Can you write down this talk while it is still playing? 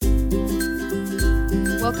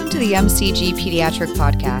Welcome to the MCG Pediatric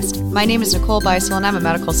Podcast. My name is Nicole Beisel, and I'm a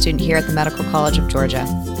medical student here at the Medical College of Georgia.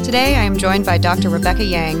 Today, I am joined by Dr. Rebecca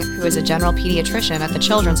Yang, who is a general pediatrician at the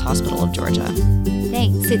Children's Hospital of Georgia.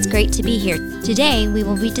 Thanks. It's great to be here. Today, we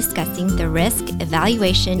will be discussing the risk,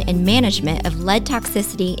 evaluation, and management of lead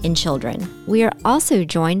toxicity in children. We are also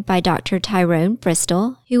joined by Dr. Tyrone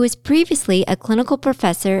Bristol, who was previously a clinical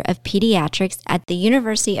professor of pediatrics at the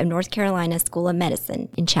University of North Carolina School of Medicine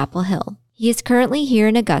in Chapel Hill. He is currently here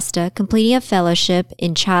in Augusta, completing a fellowship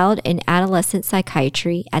in child and adolescent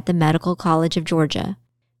psychiatry at the Medical College of Georgia.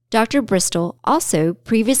 Dr. Bristol also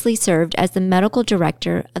previously served as the medical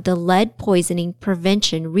director of the Lead Poisoning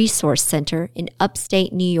Prevention Resource Center in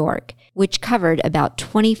upstate New York, which covered about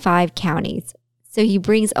 25 counties. So he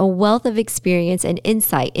brings a wealth of experience and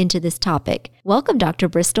insight into this topic. Welcome, Dr.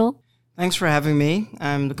 Bristol. Thanks for having me.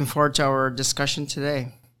 I'm looking forward to our discussion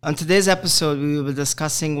today. On today's episode, we will be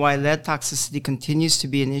discussing why lead toxicity continues to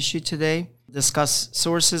be an issue today, discuss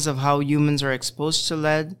sources of how humans are exposed to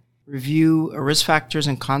lead, review risk factors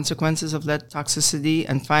and consequences of lead toxicity,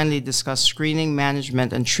 and finally discuss screening,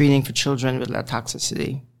 management, and treating for children with lead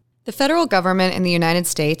toxicity. The federal government in the United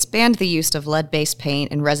States banned the use of lead-based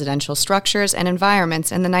paint in residential structures and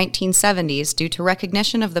environments in the 1970s due to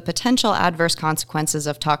recognition of the potential adverse consequences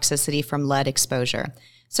of toxicity from lead exposure.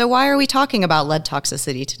 So why are we talking about lead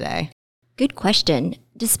toxicity today? Good question.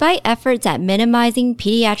 Despite efforts at minimizing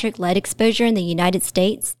pediatric lead exposure in the United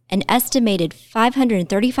States, an estimated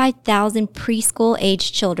 535,000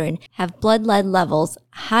 preschool-aged children have blood lead levels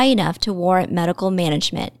high enough to warrant medical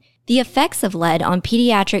management. The effects of lead on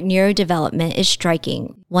pediatric neurodevelopment is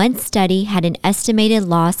striking. One study had an estimated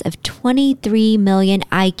loss of 23 million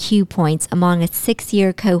IQ points among a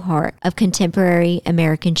 6-year cohort of contemporary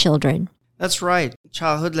American children. That's right.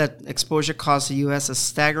 Childhood lead exposure costs the U.S. a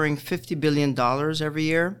staggering $50 billion every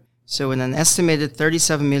year. So in an estimated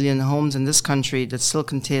 37 million homes in this country that still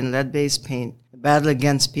contain lead-based paint, the battle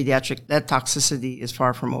against pediatric lead toxicity is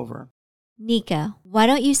far from over. Nika, why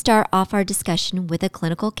don't you start off our discussion with a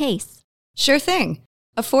clinical case? Sure thing.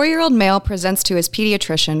 A 4-year-old male presents to his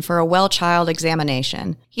pediatrician for a well child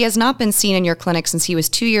examination. He has not been seen in your clinic since he was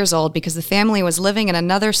 2 years old because the family was living in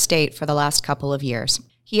another state for the last couple of years.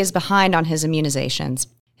 He is behind on his immunizations.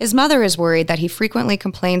 His mother is worried that he frequently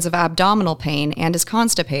complains of abdominal pain and is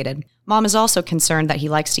constipated. Mom is also concerned that he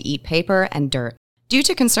likes to eat paper and dirt. Due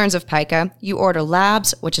to concerns of pica, you order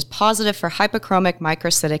labs, which is positive for hypochromic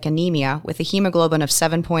microcytic anemia with a hemoglobin of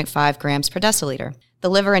 7.5 grams per deciliter. The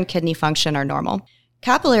liver and kidney function are normal.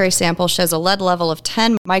 Capillary sample shows a lead level of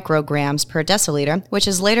 10 micrograms per deciliter, which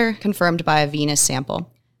is later confirmed by a venous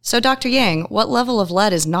sample. So Dr. Yang, what level of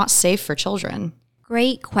lead is not safe for children?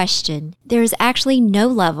 Great question. There is actually no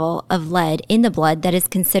level of lead in the blood that is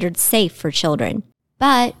considered safe for children.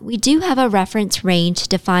 But we do have a reference range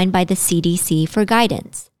defined by the CDC for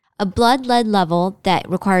guidance. A blood lead level that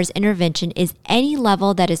requires intervention is any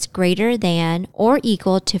level that is greater than or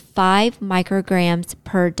equal to 5 micrograms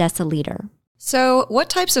per deciliter. So what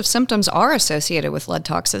types of symptoms are associated with lead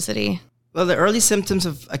toxicity? Well, the early symptoms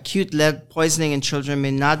of acute lead poisoning in children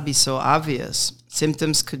may not be so obvious.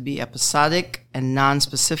 Symptoms could be episodic and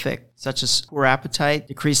nonspecific, such as poor appetite,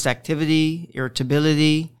 decreased activity,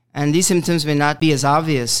 irritability, and these symptoms may not be as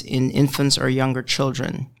obvious in infants or younger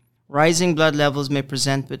children. Rising blood levels may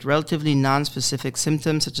present with relatively nonspecific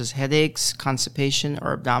symptoms such as headaches, constipation,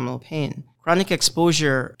 or abdominal pain. Chronic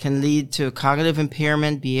exposure can lead to cognitive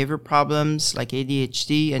impairment, behavior problems like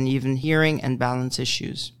ADHD, and even hearing and balance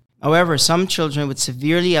issues. However, some children with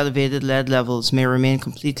severely elevated lead levels may remain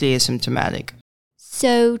completely asymptomatic.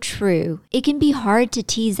 So true. It can be hard to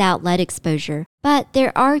tease out lead exposure, but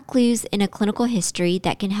there are clues in a clinical history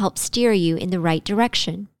that can help steer you in the right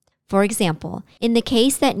direction. For example, in the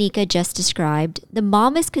case that Nika just described, the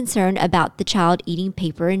mom is concerned about the child eating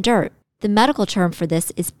paper and dirt. The medical term for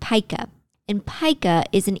this is pica. And pica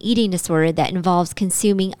is an eating disorder that involves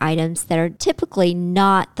consuming items that are typically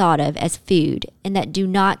not thought of as food and that do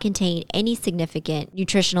not contain any significant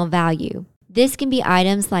nutritional value. This can be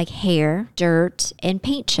items like hair, dirt, and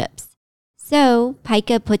paint chips. So,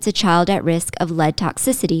 pica puts a child at risk of lead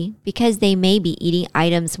toxicity because they may be eating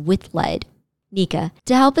items with lead. Nika,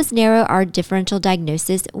 to help us narrow our differential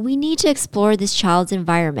diagnosis, we need to explore this child's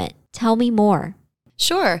environment. Tell me more.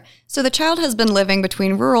 Sure. So the child has been living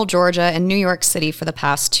between rural Georgia and New York City for the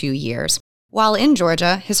past 2 years. While in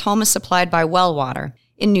Georgia, his home is supplied by well water.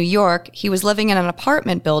 In New York, he was living in an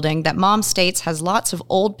apartment building that Mom states has lots of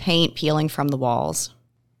old paint peeling from the walls.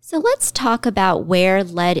 So let's talk about where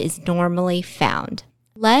lead is normally found.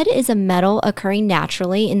 Lead is a metal occurring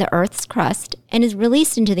naturally in the Earth's crust and is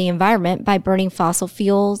released into the environment by burning fossil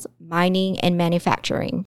fuels, mining, and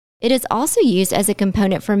manufacturing. It is also used as a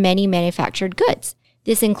component for many manufactured goods.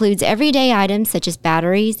 This includes everyday items such as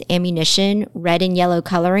batteries, ammunition, red and yellow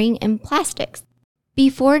coloring, and plastics.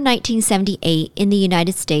 Before 1978 in the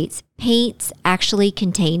United States, paints actually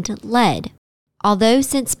contained lead. Although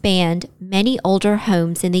since banned, many older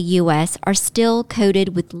homes in the U.S. are still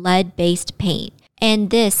coated with lead-based paint,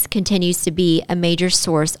 and this continues to be a major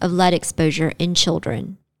source of lead exposure in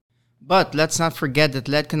children. But let's not forget that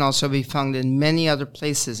lead can also be found in many other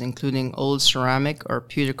places, including old ceramic or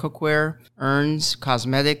pewter cookware, urns,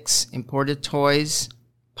 cosmetics, imported toys,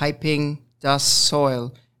 piping, dust,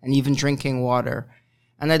 soil, and even drinking water.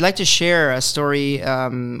 And I'd like to share a story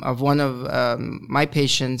of one of my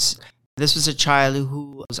patients. This was a child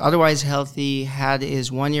who was otherwise healthy, had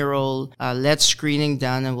his 1-year-old lead screening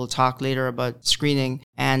done, and we'll talk later about screening.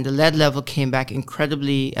 And the lead level came back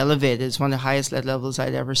incredibly elevated. It's one of the highest lead levels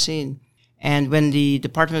I'd ever seen. And when the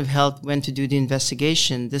Department of Health went to do the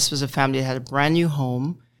investigation, this was a family that had a brand new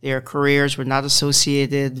home. Their careers were not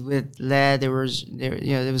associated with lead. There was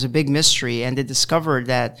a big mystery, and they discovered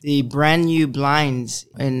that the brand new blinds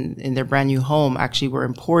in their brand new home actually were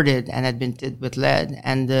imported and had been did with lead.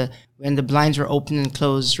 And when the blinds were opened and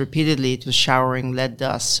closed repeatedly, it was showering lead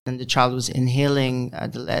dust, and the child was inhaling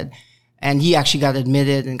the lead. And he actually got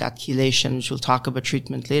admitted and got chelation, which we'll talk about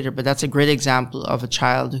treatment later. But that's a great example of a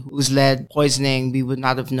child whose lead poisoning we would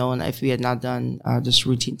not have known if we had not done this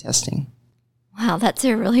routine testing. Wow, that's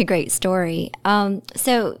a really great story.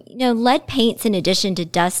 Lead paints, in addition to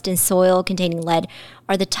dust and soil containing lead,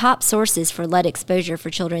 are the top sources for lead exposure for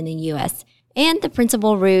children in the U.S. And the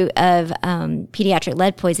principal route of pediatric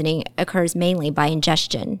lead poisoning occurs mainly by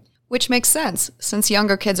ingestion. Which makes sense, since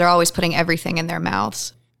younger kids are always putting everything in their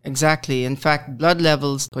mouths. Exactly. In fact, blood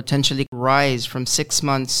levels potentially rise from 6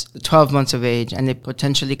 months to 12 months of age, and they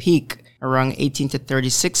potentially peak around 18 to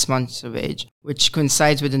 36 months of age, which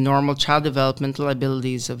coincides with the normal child developmental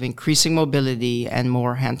abilities of increasing mobility and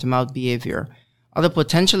more hand-to-mouth behavior. Other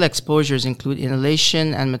potential exposures include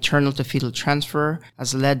inhalation and maternal to fetal transfer,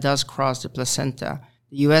 as lead does cross the placenta.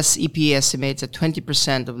 The U.S. EPA estimates that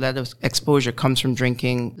 20% of lead exposure comes from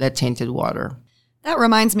drinking lead-tainted water. That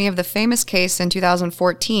reminds me of the famous case in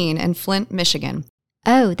 2014 in Flint, Michigan.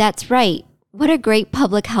 Oh, that's right. What a great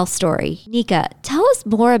public health story. Nika, tell us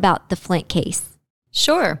more about the Flint case.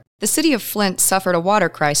 Sure. The city of Flint suffered a water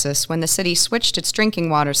crisis when the city switched its drinking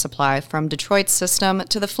water supply from Detroit's system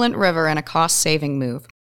to the Flint River in a cost-saving move.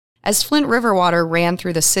 As Flint River water ran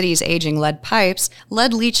through the city's aging lead pipes,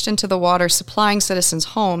 lead leached into the water supplying citizens'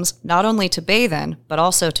 homes not only to bathe in, but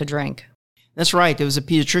also to drink. That's right. There was a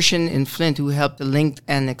pediatrician in Flint who helped to link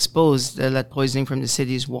and expose the lead poisoning from the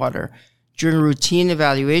city's water. During routine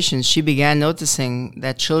evaluations, she began noticing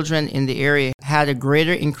that children in the area had a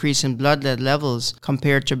greater increase in blood lead levels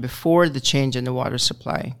compared to before the change in the water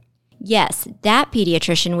supply. Yes, that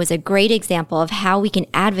pediatrician was a great example of how we can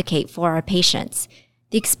advocate for our patients.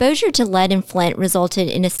 The exposure to lead in Flint resulted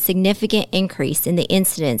in a significant increase in the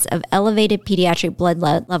incidence of elevated pediatric blood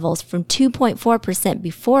lead levels from 2.4%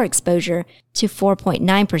 before exposure to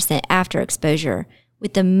 4.9% after exposure,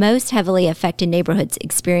 with the most heavily affected neighborhoods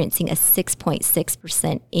experiencing a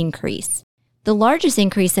 6.6% increase. The largest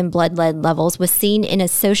increase in blood lead levels was seen in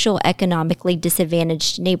socioeconomically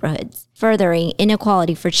disadvantaged neighborhoods, furthering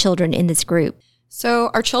inequality for children in this group. So,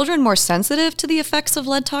 are children more sensitive to the effects of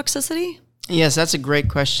lead toxicity? Yes, that's a great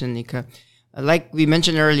question, Nika. Like we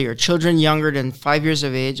mentioned earlier, children younger than 5 years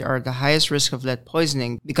of age are at the highest risk of lead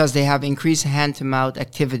poisoning because they have increased hand-to-mouth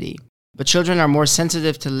activity. But children are more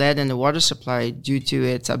sensitive to lead in the water supply due to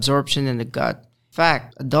its absorption in the gut. In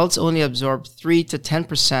fact, adults only absorb 3 to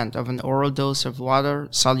 10% of an oral dose of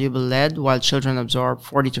water-soluble lead, while children absorb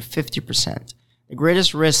 40 to 50%. The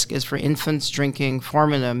greatest risk is for infants drinking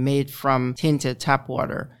formula made from tainted tap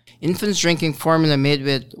water. Infants drinking formula made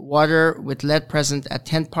with water with lead present at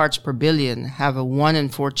 10 parts per billion have a 1 in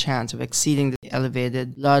 4 chance of exceeding the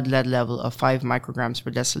elevated blood lead level of 5 micrograms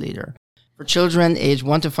per deciliter. For children aged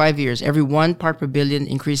 1 to 5 years, every 1 part per billion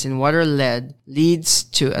increase in water lead leads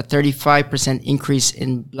to a 35% increase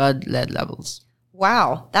in blood lead levels.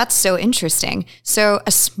 Wow, that's so interesting. So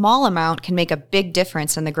a small amount can make a big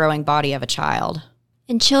difference in the growing body of a child.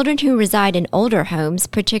 And children who reside in older homes,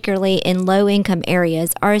 particularly in low-income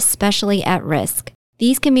areas, are especially at risk.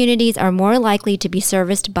 These communities are more likely to be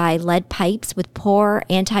serviced by lead pipes with poor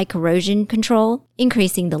anti-corrosion control,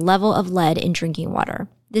 increasing the level of lead in drinking water.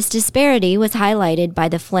 This disparity was highlighted by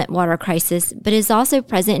the Flint water crisis, but is also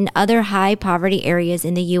present in other high-poverty areas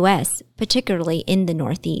in the U.S., particularly in the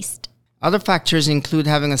Northeast. Other factors include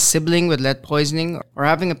having a sibling with lead poisoning or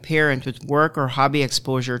having a parent with work or hobby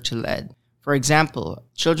exposure to lead. For example,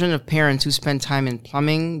 children of parents who spend time in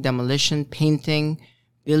plumbing, demolition, painting,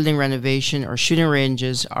 building renovation, or shooting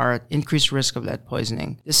ranges are at increased risk of lead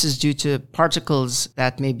poisoning. This is due to particles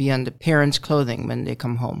that may be on the parents' clothing when they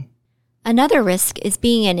come home. Another risk is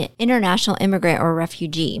being an international immigrant or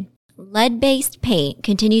refugee. Lead-based paint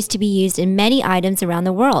continues to be used in many items around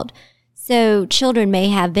the world, so children may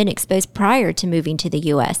have been exposed prior to moving to the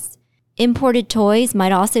U.S. Imported toys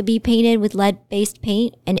might also be painted with lead-based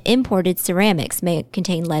paint, and imported ceramics may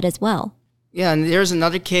contain lead as well. Yeah, and there's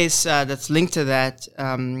another case that's linked to that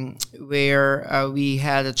where we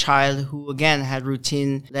had a child who, again, had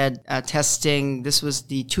routine lead testing. This was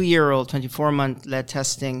the 2-year-old, 24-month lead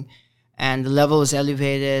testing, and the level was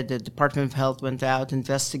elevated. The Department of Health went out,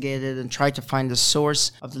 investigated, and tried to find the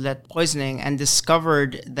source of the lead poisoning and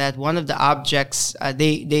discovered that one of the objects,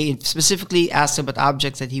 they specifically asked about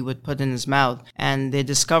objects that he would put in his mouth, and they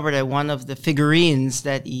discovered that one of the figurines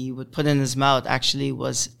that he would put in his mouth actually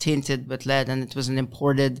was tainted with lead, and it was an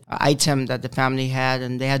imported item that the family had,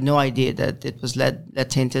 and they had no idea that it was lead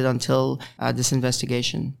tainted until this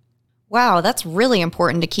investigation. Wow, that's really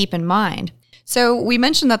important to keep in mind. So we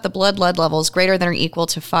mentioned that the blood lead levels greater than or equal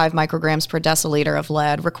to 5 micrograms per deciliter of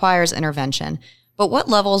lead requires intervention. But what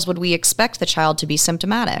levels would we expect the child to be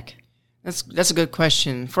symptomatic? That's a good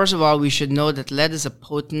question. First of all, we should know that lead is a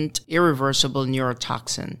potent, irreversible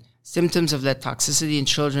neurotoxin. Symptoms of lead toxicity in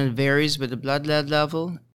children varies with the blood lead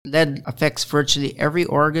level. Lead affects virtually every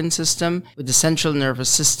organ system, with the central nervous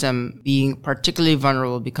system being particularly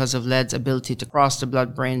vulnerable because of lead's ability to cross the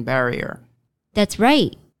blood-brain barrier. That's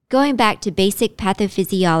right. Going back to basic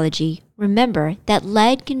pathophysiology, remember that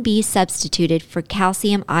lead can be substituted for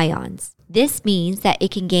calcium ions. This means that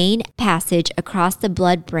it can gain passage across the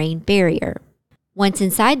blood-brain barrier. Once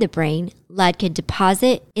inside the brain, lead can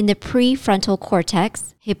deposit in the prefrontal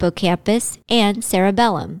cortex, hippocampus, and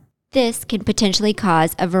cerebellum. This can potentially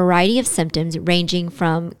cause a variety of symptoms ranging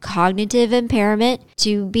from cognitive impairment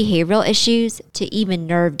to behavioral issues to even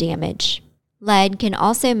nerve damage. Lead can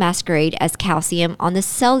also masquerade as calcium on the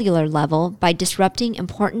cellular level by disrupting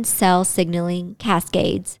important cell signaling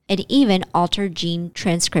cascades and even alter gene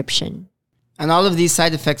transcription. And all of these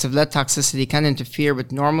side effects of lead toxicity can interfere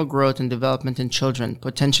with normal growth and development in children,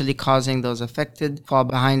 potentially causing those affected to fall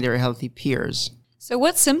behind their healthy peers. So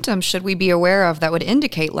what symptoms should we be aware of that would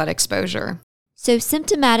indicate lead exposure? So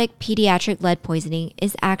symptomatic pediatric lead poisoning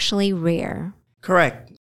is actually rare. Correct.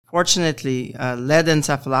 Fortunately, lead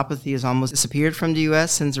encephalopathy has almost disappeared from the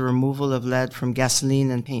U.S. since the removal of lead from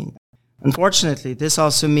gasoline and paint. Unfortunately, this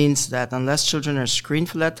also means that unless children are screened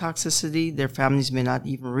for lead toxicity, their families may not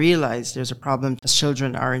even realize there's a problem as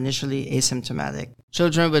children are initially asymptomatic.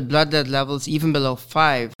 Children with blood lead levels even below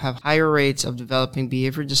 5 have higher rates of developing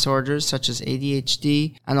behavior disorders such as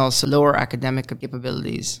ADHD and also lower academic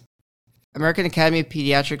capabilities. American Academy of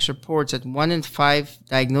Pediatrics reports that 1 in 5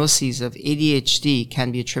 diagnoses of ADHD can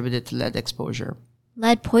be attributed to lead exposure.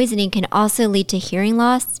 Lead poisoning can also lead to hearing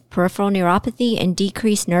loss, peripheral neuropathy, and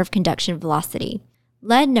decreased nerve conduction velocity.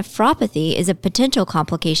 Lead nephropathy is a potential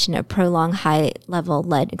complication of prolonged high-level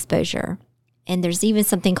lead exposure. And there's even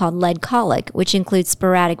something called lead colic, which includes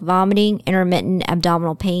sporadic vomiting, intermittent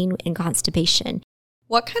abdominal pain, and constipation.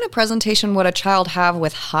 What kind of presentation would a child have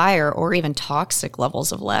with higher or even toxic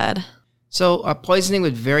levels of lead? So poisoning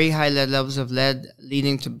with very high lead levels of lead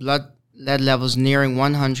leading to blood lead levels nearing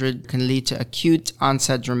 100 can lead to acute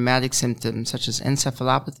onset dramatic symptoms such as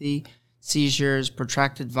encephalopathy, seizures,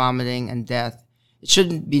 protracted vomiting, and death. It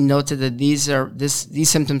should be noted that these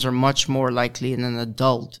symptoms are much more likely in an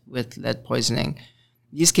adult with lead poisoning.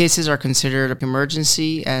 These cases are considered an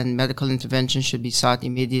emergency and medical intervention should be sought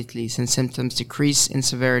immediately since symptoms decrease in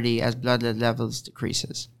severity as blood lead levels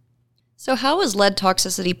decreases. So how is lead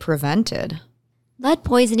toxicity prevented? Lead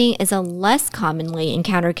poisoning is a less commonly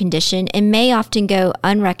encountered condition and may often go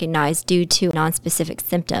unrecognized due to nonspecific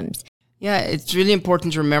symptoms. Yeah, it's really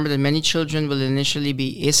important to remember that many children will initially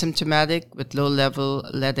be asymptomatic with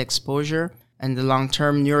low-level lead exposure, and the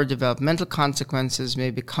long-term neurodevelopmental consequences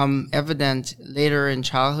may become evident later in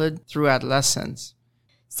childhood through adolescence.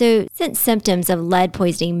 So, since symptoms of lead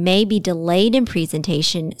poisoning may be delayed in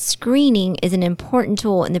presentation, screening is an important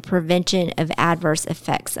tool in the prevention of adverse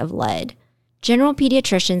effects of lead. General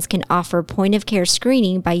pediatricians can offer point-of-care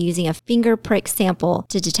screening by using a finger prick sample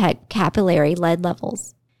to detect capillary lead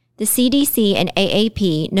levels. The CDC and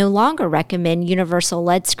AAP no longer recommend universal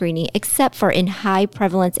lead screening except for in high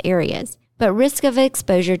prevalence areas, but risk of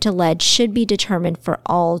exposure to lead should be determined for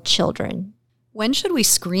all children. When should we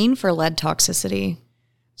screen for lead toxicity?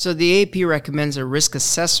 So the AAP recommends a risk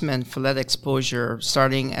assessment for lead exposure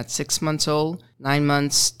starting at 6 months old, 9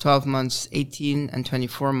 months, 12 months, 18 and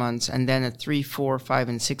 24 months, and then at 3, 4, 5,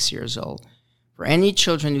 and 6 years old. For any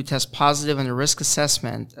children who test positive on a risk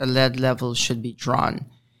assessment, a lead level should be drawn.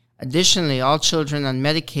 Additionally, all children on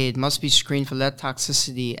Medicaid must be screened for lead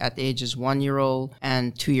toxicity at ages 1 year old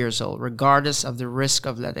and 2 years old, regardless of the risk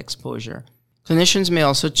of lead exposure. Clinicians may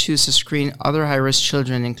also choose to screen other high-risk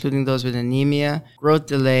children, including those with anemia, growth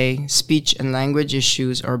delay, speech and language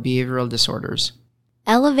issues, or behavioral disorders.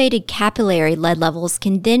 Elevated capillary lead levels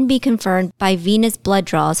can then be confirmed by venous blood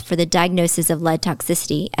draws for the diagnosis of lead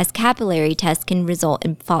toxicity, as capillary tests can result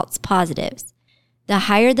in false positives. The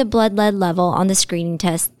higher the blood lead level on the screening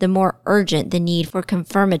test, the more urgent the need for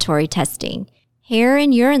confirmatory testing. Hair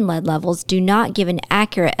and urine lead levels do not give an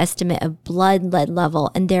accurate estimate of blood lead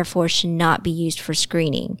level and therefore should not be used for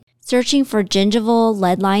screening. Searching for gingival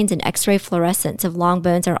lead lines and X-ray fluorescence of long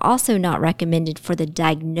bones are also not recommended for the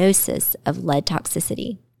diagnosis of lead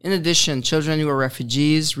toxicity. In addition, children who are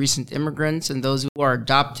refugees, recent immigrants, and those who are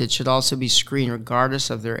adopted should also be screened regardless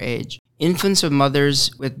of their age. Infants of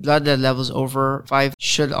mothers with blood lead levels over 5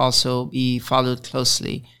 should also be followed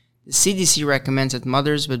closely. The CDC recommends that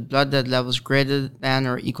mothers with blood lead levels greater than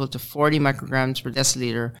or equal to 40 micrograms per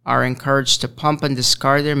deciliter are encouraged to pump and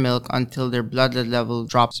discard their milk until their blood lead level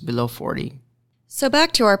drops below 40. So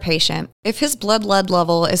back to our patient. If his blood lead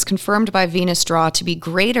level is confirmed by venous draw to be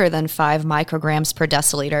greater than 5 micrograms per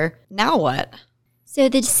deciliter, now what? So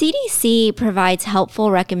the CDC provides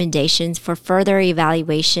helpful recommendations for further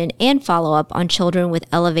evaluation and follow-up on children with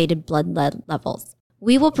elevated blood lead levels.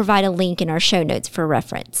 We will provide a link in our show notes for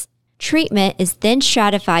reference. Treatment is then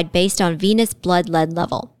stratified based on venous blood lead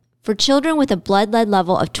level. For children with a blood lead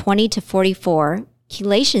level of 20 to 44,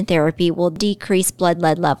 chelation therapy will decrease blood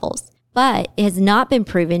lead levels, but it has not been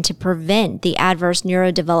proven to prevent the adverse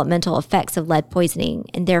neurodevelopmental effects of lead poisoning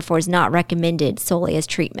and therefore is not recommended solely as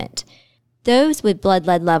treatment. Those with blood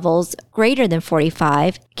lead levels greater than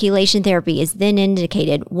 45, chelation therapy is then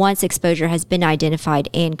indicated once exposure has been identified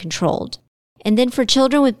and controlled. And then for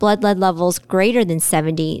children with blood lead levels greater than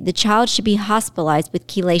 70, the child should be hospitalized with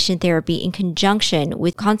chelation therapy in conjunction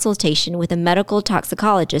with consultation with a medical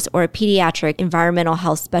toxicologist or a pediatric environmental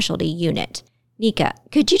health specialty unit. Nika,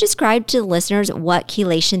 could you describe to the listeners what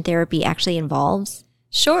chelation therapy actually involves?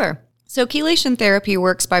 Sure. So chelation therapy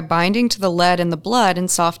works by binding to the lead in the blood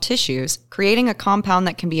and soft tissues, creating a compound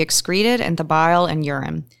that can be excreted in the bile and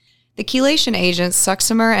urine. The chelation agents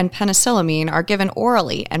succimer and penicillamine are given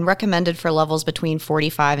orally and recommended for levels between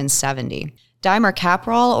 45 and 70.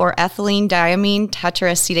 Dimercaprol or ethylene diamine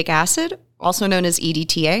tetraacetic acid, also known as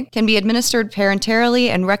EDTA, can be administered parenterally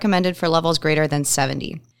and recommended for levels greater than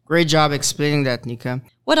 70. Great job explaining that, Nika.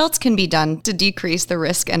 What else can be done to decrease the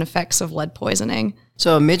risk and effects of lead poisoning?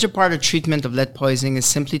 So a major part of treatment of lead poisoning is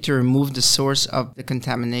simply to remove the source of the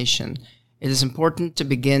contamination. It is important to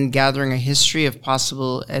begin gathering a history of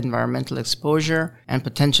possible environmental exposure and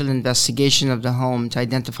potential investigation of the home to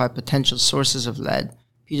identify potential sources of lead.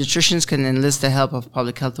 Pediatricians can enlist the help of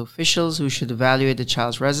public health officials who should evaluate the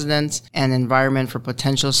child's residence and environment for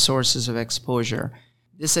potential sources of exposure.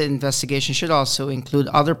 This investigation should also include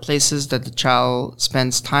other places that the child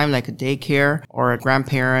spends time, like a daycare or at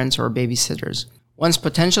grandparents or babysitters. Once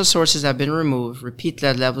potential sources have been removed, repeat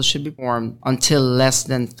lead levels should be performed until less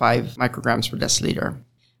than 5 micrograms per deciliter.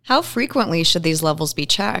 How frequently should these levels be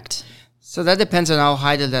checked? So that depends on how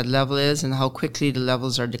high the lead level is and how quickly the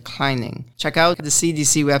levels are declining. Check out the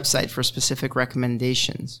CDC website for specific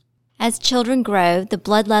recommendations. As children grow, the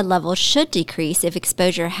blood lead level should decrease if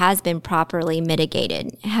exposure has been properly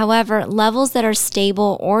mitigated. However, levels that are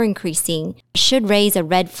stable or increasing should raise a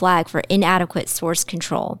red flag for inadequate source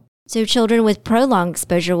control. So children with prolonged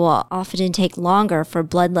exposure will often take longer for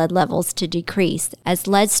blood lead levels to decrease, as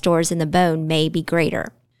lead stores in the bone may be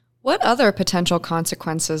greater. What other potential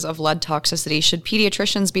consequences of lead toxicity should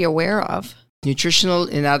pediatricians be aware of? Nutritional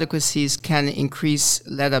inadequacies can increase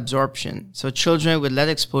lead absorption, so children with lead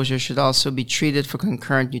exposure should also be treated for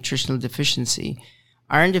concurrent nutritional deficiency.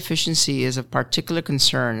 Iron deficiency is of particular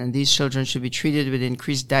concern, and these children should be treated with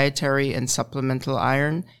increased dietary and supplemental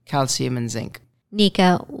iron, calcium, and zinc.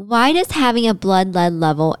 Nika, why does having a blood lead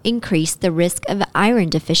level increase the risk of iron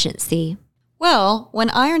deficiency? Well, when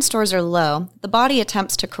iron stores are low, the body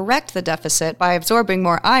attempts to correct the deficit by absorbing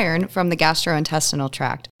more iron from the gastrointestinal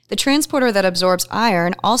tract. The transporter that absorbs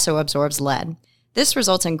iron also absorbs lead. This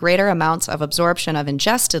results in greater amounts of absorption of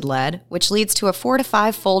ingested lead, which leads to a 4 to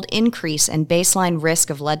 5-fold increase in baseline risk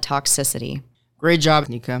of lead toxicity. Great job,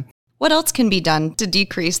 Nika. What else can be done to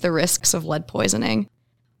decrease the risks of lead poisoning?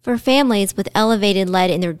 For families with elevated lead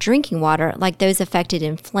in their drinking water, like those affected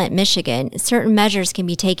in Flint, Michigan, certain measures can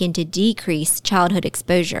be taken to decrease childhood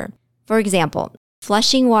exposure. For example,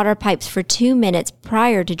 flushing water pipes for 2 minutes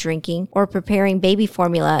prior to drinking or preparing baby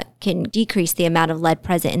formula can decrease the amount of lead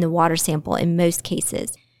present in the water sample in most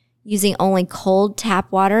cases. Using only cold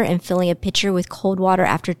tap water and filling a pitcher with cold water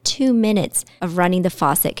after 2 minutes of running the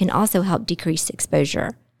faucet can also help decrease exposure.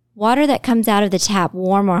 Water that comes out of the tap,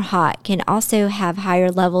 warm or hot, can also have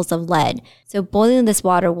higher levels of lead, so boiling this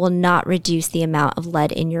water will not reduce the amount of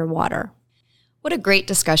lead in your water. What a great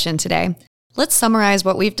discussion today. Let's summarize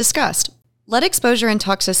what we've discussed. Lead exposure and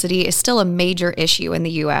toxicity is still a major issue in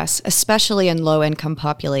the U.S., especially in low-income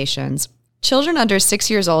populations. Children under 6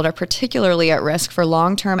 years old are particularly at risk for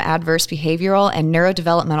long-term adverse behavioral and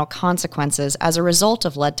neurodevelopmental consequences as a result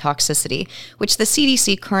of lead toxicity, which the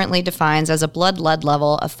CDC currently defines as a blood lead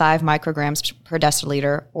level of 5 micrograms per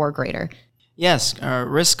deciliter or greater. Yes,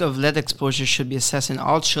 risk of lead exposure should be assessed in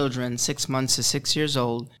all children 6 months to 6 years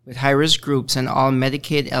old, with high-risk groups and all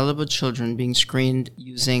Medicaid-eligible children being screened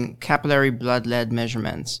using capillary blood lead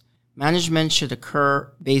measurements. Management should occur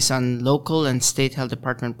based on local and state health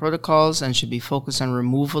department protocols and should be focused on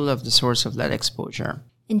removal of the source of lead exposure.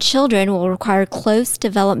 And children will require close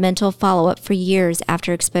developmental follow-up for years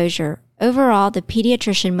after exposure. Overall, the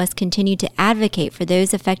pediatrician must continue to advocate for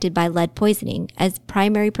those affected by lead poisoning, as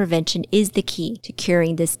primary prevention is the key to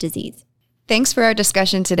curing this disease. Thanks for our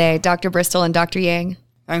discussion today, Dr. Bristol and Dr. Yang.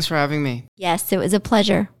 Thanks for having me. Yes, it was a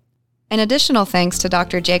pleasure. An additional thanks to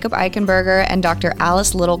Dr. Jacob Eichenberger and Dr.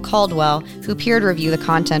 Alice Little-Caldwell, who peer review the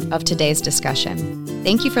content of today's discussion.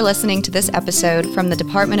 Thank you for listening to this episode from the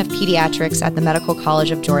Department of Pediatrics at the Medical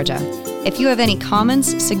College of Georgia. If you have any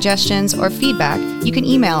comments, suggestions, or feedback, you can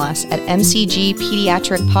email us at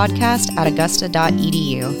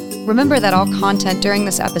mcgpediatricpodcast@augusta.edu. Remember that all content during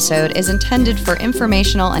this episode is intended for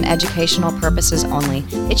informational and educational purposes only.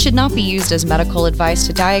 It should not be used as medical advice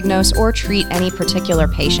to diagnose or treat any particular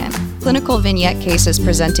patient. Clinical vignette cases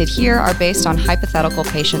presented here are based on hypothetical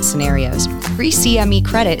patient scenarios. Free CME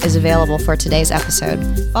credit is available for today's episode.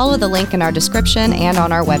 Follow the link in our description and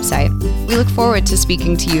on our website. We look forward to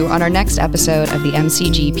speaking to you on our next episode of the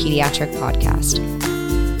MCG Pediatric Podcast.